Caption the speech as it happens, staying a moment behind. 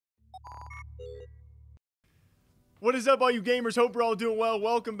What is up, all you gamers? Hope we're all doing well.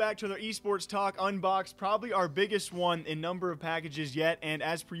 Welcome back to the Esports Talk Unbox, probably our biggest one in number of packages yet. And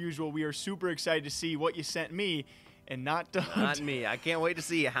as per usual, we are super excited to see what you sent me and not Doug. Not me. I can't wait to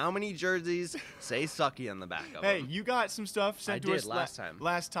see how many jerseys say Sucky on the back of them. Hey, you got some stuff sent to us last time.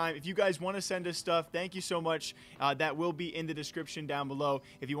 Last time. If you guys want to send us stuff, thank you so much. That will be in the description down below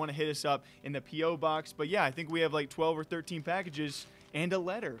if you want to hit us up in the P.O. box. But yeah, I think we have like 12 or 13 packages and a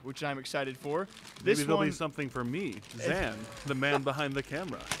letter, which I'm excited for. Maybe there'll be something for me, Zan, the man behind the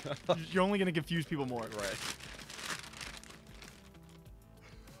camera. You're only going to confuse people more. Right.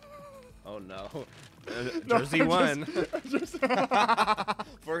 Oh, no. Jersey one.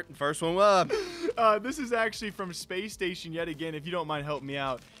 First one up. This is actually from Space Station yet again, if you don't mind helping me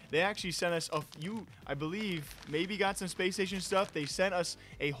out. They actually sent us a few, I believe, maybe got some Space Station stuff. They sent us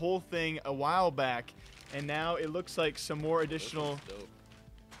a whole thing a while back, and now it looks like some more additional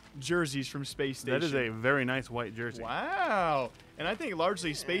jerseys from Space Station. That is a very nice white jersey. Wow. And I think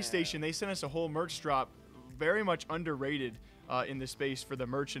largely Space Station, they sent us a whole merch drop, very much underrated in the space for the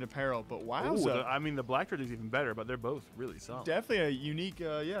merch and apparel. But wow. I mean, the black jersey is even better, but they're both really solid. Definitely a unique,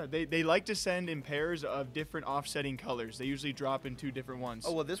 yeah. They like to send in pairs of different offsetting colors. They usually drop in 2 different ones.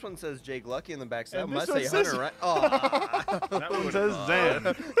 Oh, well, this one says Jake Lucky in the back. So that And must this say one Hunter, says- right? Oh. That one says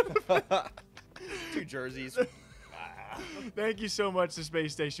Zan. 2 jerseys. Thank you so much to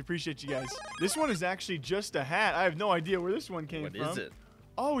Space Station. Appreciate you guys. This one is actually just a hat. I have no idea where this one came What from. is it?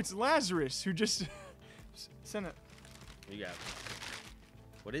 Oh, it's Lazarus, who just sent it. You got.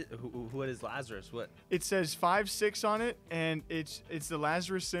 What is Lazarus? What? It says 5'6" on it, and it's the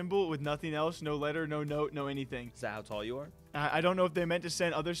Lazarus symbol with nothing else, no letter, no note, no anything. Is that how tall you are? I don't know if they meant to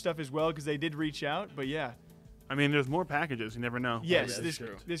send other stuff as well, because they did reach out, but yeah. I mean, there's more packages. You never know. Yes, that's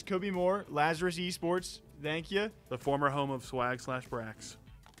true. this could be more. Lazarus Esports, thank you. The former home of Swag/Brax.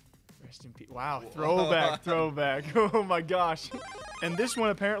 Rest in peace. Wow, throwback, throwback. Oh my gosh. And this one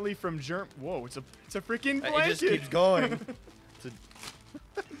apparently from Whoa, it's a freaking blanket. It just keeps going.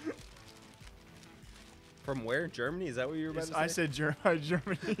 From where? Germany? Is that what you were about to say? I said Germany.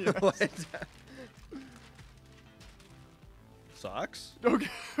 Yes. What? Socks?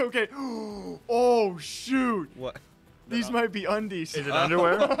 Okay. Oh shoot. What? These might be undies. Is it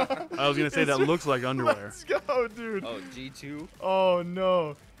underwear? I was going to say that looks like underwear. Let's go, dude. Oh, G2? Oh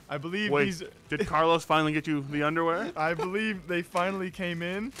no. I believe Wait, these. did Carlos finally get you the underwear? I believe they finally came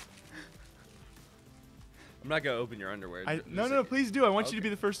in. I'm not going to open your underwear. No, please do. I want you to be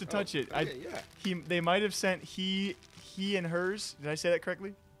the first to touch it. Okay, yeah. They might have sent he and hers. Did I say that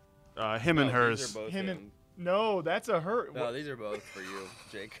correctly? Him and hers. Him and no, that's a her. No, these are both for you,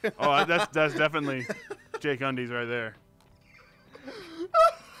 Jake. Oh, that's definitely Jake Undies right there.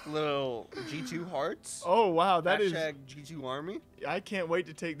 Little G2 hearts. Oh wow, that is. Hashtag G2 Army. I can't wait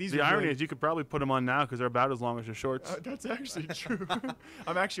to take these. The irony is you could probably put them on now because they're about as long as your shorts. That's actually true.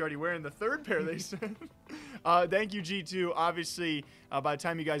 I'm actually already wearing the 3rd pair they sent. Thank you, G2. Obviously, by the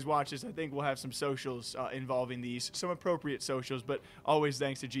time you guys watch this, I think we'll have some socials involving these, some appropriate socials, but always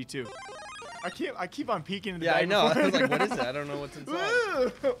thanks to G2. I keep on peeking in the Yeah, bag I know. before I was like, what is that? I don't know what's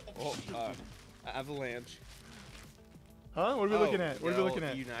inside. Oh, avalanche. Huh? What are we looking at? What are we looking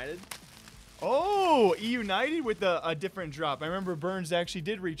at? United. Oh, E-United with a different drop. I remember Burns actually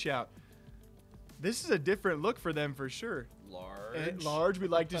did reach out. This is a different look for them for sure. Large. Large,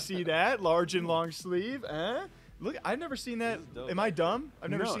 we'd like to see that. Large and long sleeve. Look, I've never seen that. Am I dumb? I've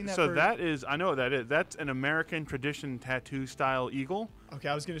never seen that. So that is, I know what that is. That's an American tradition tattoo style eagle. Okay,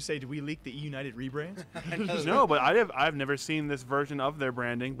 I was gonna say, did we leak the E-United rebrand? No, but I've never seen this version of their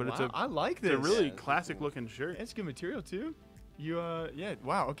branding. But Wow, I like this. It's a really Yeah, classic looking shirt. It's good material too. Yeah.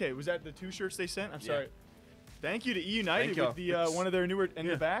 Wow. Okay, was that the 2 shirts they sent? I'm sorry. Thank you to E-United Thank with the you. one of their newer in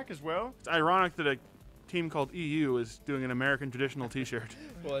the back as well. It's ironic that a team called EU is doing an American traditional T-shirt.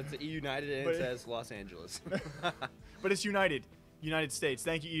 Well, it's United and But it says Los Angeles. But it's United States.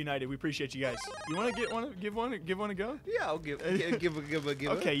 Thank you, United. We appreciate you guys. You want to give one a go? Yeah, I'll give a.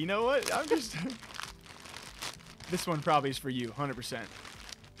 Okay, you know what? I'm just. This one probably is for you, 100%.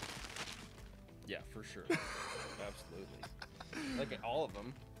 Yeah, for sure. Absolutely. Look at all of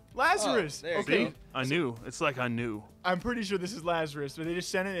them. Lazarus. Oh, there you okay. go. I knew. It's like I knew. I'm pretty sure this is Lazarus, but they just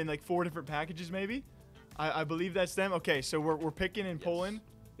sent it in like 4 different packages, maybe. I believe that's them. Okay, so we're picking and pulling.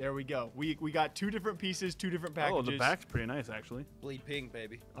 There we go. We got 2 different pieces, 2 different packages. Oh, the back's pretty nice actually. Bleed pink,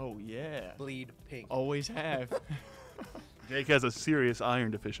 baby. Oh yeah. Bleed pink. Always have. Jake has a serious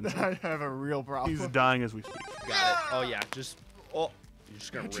iron deficiency. I have a real problem. He's dying as we speak. Got it. Oh yeah, you're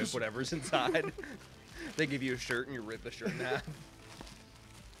just gonna rip whatever's inside. They give you a shirt and you rip the shirt in half.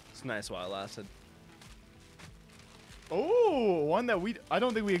 It's nice while it lasted. Oh, one that I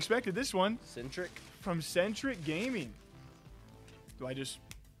don't think we expected this one. Centric. From Centric Gaming. Do I just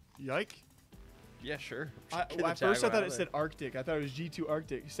yike? Yeah, sure. At first I thought it said Arctic. I thought it was G2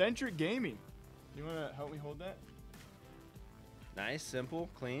 Arctic. Centric Gaming. You want to help me hold that? Nice, simple,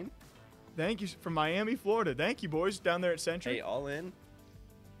 clean. Thank you from Miami, Florida. Thank you, boys, down there at Centric. Hey, all in.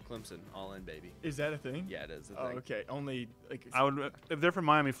 Clemson, all in, baby. Is that a thing? Yeah, it is a Oh, thing. okay. Only like I would, if they're from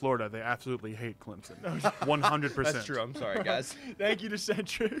Miami, Florida, they absolutely hate Clemson. 100%. That's true. I'm sorry, guys. Thank you to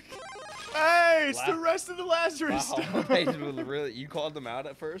Centric. Hey, it's the Wow. rest of the Lazarus Wow. stuff. Hey, really, you called them out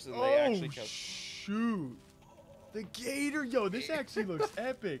at first, and they actually kept. Shoot. The Gator. Yo, this actually looks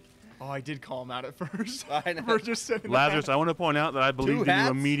epic. Oh, I did call him out at first. I know. For just sending Lazarus, that. I want to point out that I believed in you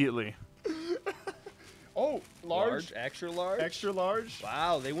hats? immediately. Oh, large. Extra large. Extra large.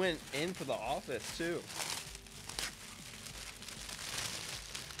 Wow, they went in for the office too.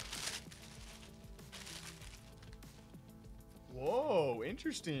 Whoa,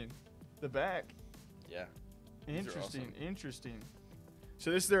 interesting. The back. Yeah. These are Interesting, awesome. interesting.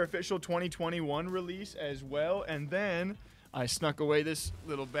 So this is their official 2021 release as well. And then I snuck away this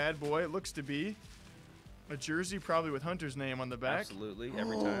little bad boy. It looks to be a jersey, probably with Hunter's name on the back. Absolutely,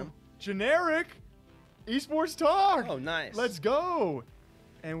 every time. Generic Esports Talk. Oh, nice. Let's go.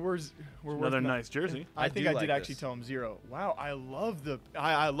 And we're Another worth nice jersey. I think I do did like actually this. tell him 0. Wow, I love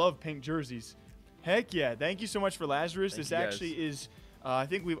I love pink jerseys. Heck yeah. Thank you so much for Lazarus. Thank This you, guys. actually is I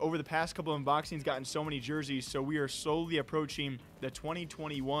think we've over the past couple of unboxings gotten so many jerseys, so we are slowly approaching the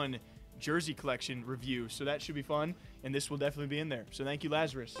 2021 jersey collection review. So that should be fun, and this will definitely be in there. So thank you,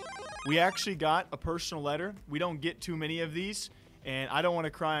 Lazarus. We actually got a personal letter. We don't get too many of these, and I don't want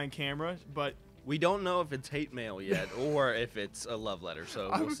to cry on camera, but We don't know if it's hate mail yet or if it's a love letter,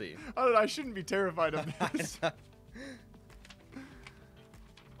 so we'll see. I don't know, I shouldn't be terrified of this.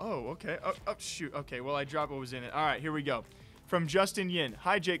 Oh, okay. Oh, shoot. Okay, well, I dropped what was in it. All right, here we go. From Justin Yin.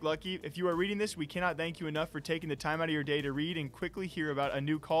 Hi, Jake Lucky. If you are reading this, we cannot thank you enough for taking the time out of your day to read and quickly hear about a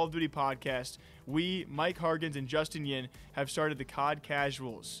new Call of Duty podcast. We, Mike Hargens and Justin Yin, have started the COD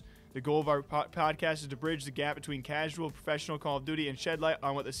Casuals. The goal of our podcast is to bridge the gap between casual, professional Call of Duty and shed light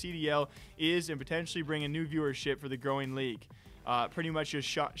on what the CDL is and potentially bring a new viewership for the growing league. Pretty much just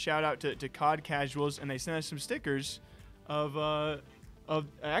shout out to COD Casuals, and they sent us some stickers of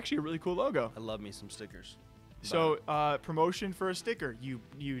actually a really cool logo. I love me some stickers. So, promotion for a sticker, you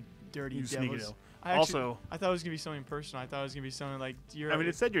dirty You sneaky devils. devil. I Also- I thought it was gonna be something personal. I thought it was gonna be something like, I mean,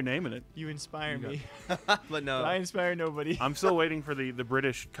 it said your name in it. you inspire You me. But no. But I inspire nobody. I'm still waiting for the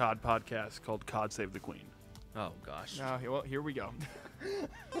British COD podcast called COD Save the Queen. Oh, gosh. Well, here we go.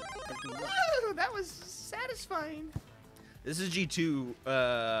 That was satisfying. This is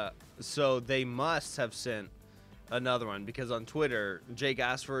G2, so they must have sent another one because on Twitter, Jake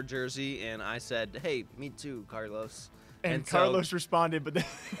asked for a jersey, and I said, hey, me too, Carlos. And so- Carlos responded, but then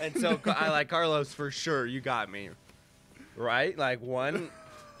And so I like, Carlos, for sure, you got me. Right? Like, one.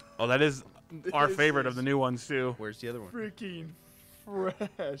 Oh, that is our This favorite of is the new ones, too. Where's the other one? freaking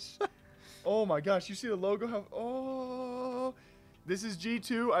fresh. Oh my gosh, you see the logo? Oh, this is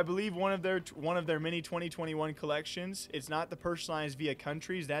G2. I believe one of their mini 2021 collections. It's not the personalized via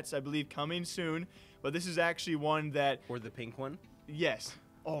countries. That's, I believe, coming soon. But this is actually one that, Or the pink one? yes.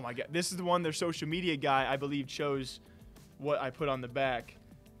 Oh my god, this is the one their social media guy, I believe, chose what I put on the back,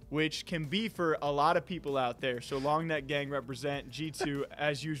 which can be for a lot of people out there. So Long Neck Gang represent G2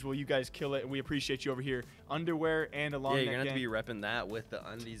 as usual. You guys kill it, and we appreciate you over here. Underwear and a Long Yeah, Neck you're going to Gang. have to be repping that with the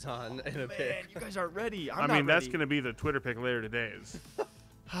undies on and a Man, pic. you guys aren't ready. I mean, that's going to be the Twitter pic later today.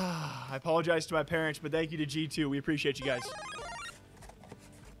 I apologize to my parents, but thank you to G2. We appreciate you guys.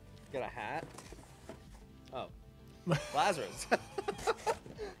 Got a hat? Oh. Lazarus.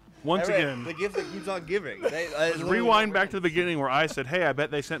 Once Hey, again, the gift that keeps on giving. let's rewind back to the beginning where I said, hey, I bet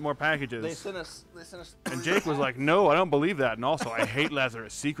they sent more They packages. sent us. And Jake was like, no, I don't believe that. And also, I hate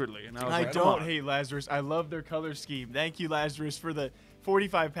Lazarus secretly. And I was I like, come don't on. hate Lazarus. I love their color scheme. Thank you, Lazarus, for the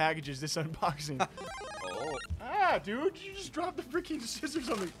 45 packages this unboxing. Oh. Ah, dude, you just dropped the freaking scissors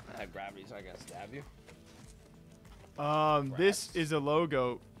on me. I have gravity, so I gotta stab you. This Brax. is a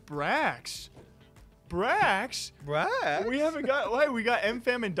logo. Brax. We haven't got. Wait, we got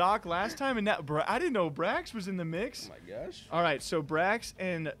MFAM and Doc last time, and now I didn't know Brax was in the mix. Oh my gosh. All right, so Brax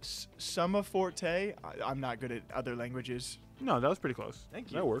and Summa Forte. I'm not good at other languages. No, that was pretty close.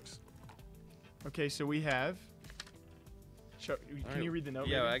 Thank you. That works. Okay, so we have. Can Alright, you read the note?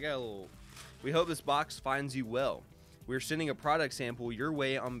 Yeah, maybe? I got a little. We hope this box finds you well. We're sending a product sample your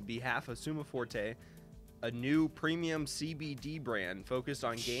way on behalf of Summa Forte, a new premium CBD brand focused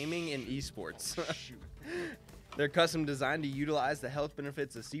on gaming and esports. They're custom designed to utilize the health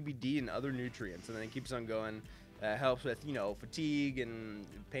benefits of CBD and other nutrients. And then it keeps on going. That helps with, you know, fatigue and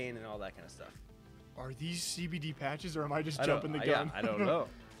pain and all that kind of stuff. Are these CBD patches, or am I just I jumping the don't- gun? Yeah, I don't know.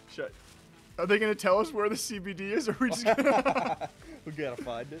 Are they gonna tell us where the CBD is, or are we just gonna... We gotta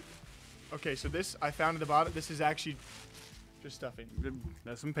find it. Okay, so this I found at the bottom. This is actually just stuffing.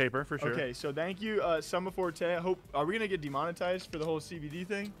 That's some paper for sure. Okay, so thank you, Summer Forte. I hope. Are we gonna get demonetized for the whole CBD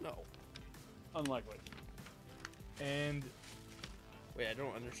thing? No. Unlikely. And Wait, I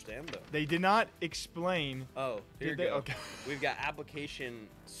don't understand though. they did not explain. Oh, here you Did they? go. Okay. We've got application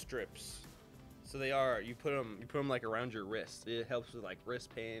strips. So they are, you put them like around your wrist. It helps with like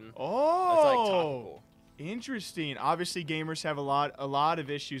wrist pain. Oh, It's like topical. interesting. Obviously, gamers have a lot of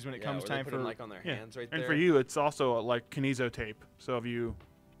issues when it Yeah, comes where time they put for. them like on their hands right there. And for you, it's also like kineso tape. So if you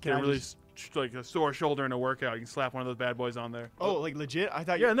Can get I a really just- like a sore shoulder in a workout, you can slap one of those bad boys on there. Oh, like legit? I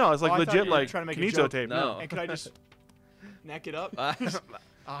thought. Yeah, no, it's like I thought legit you were like trying to make a kineso joke. tape. No. And could I just neck it up? I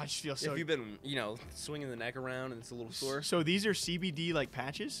just feel so. If you've been, you know, swinging the neck around and it's a little sore. So these are CBD like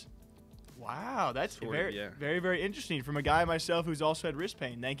patches? Wow, that's Sort of, very, yeah. very, very interesting from a guy myself who's also had wrist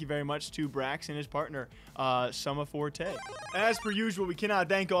pain. Thank you very much to Brax and his partner, Summer Forte. As per usual, we cannot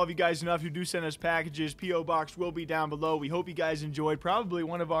thank all of you guys enough who do send us packages. P.O. Box will be down below. We hope you guys enjoyed probably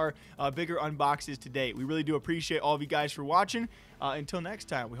one of our bigger unboxes to date. We really do appreciate all of you guys for watching. Until next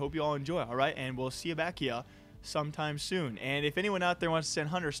time, we hope you all enjoy, all right? And we'll see you back here sometime soon. And if anyone out there wants to send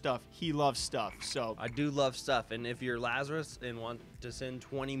Hunter stuff, he loves stuff. So I do love stuff. And if you're Lazarus and want to send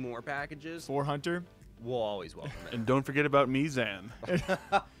 20 more packages, for Hunter, we'll always welcome it. And don't forget about me, Zan.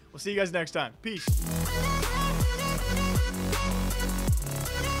 we'll see you guys next time. Peace.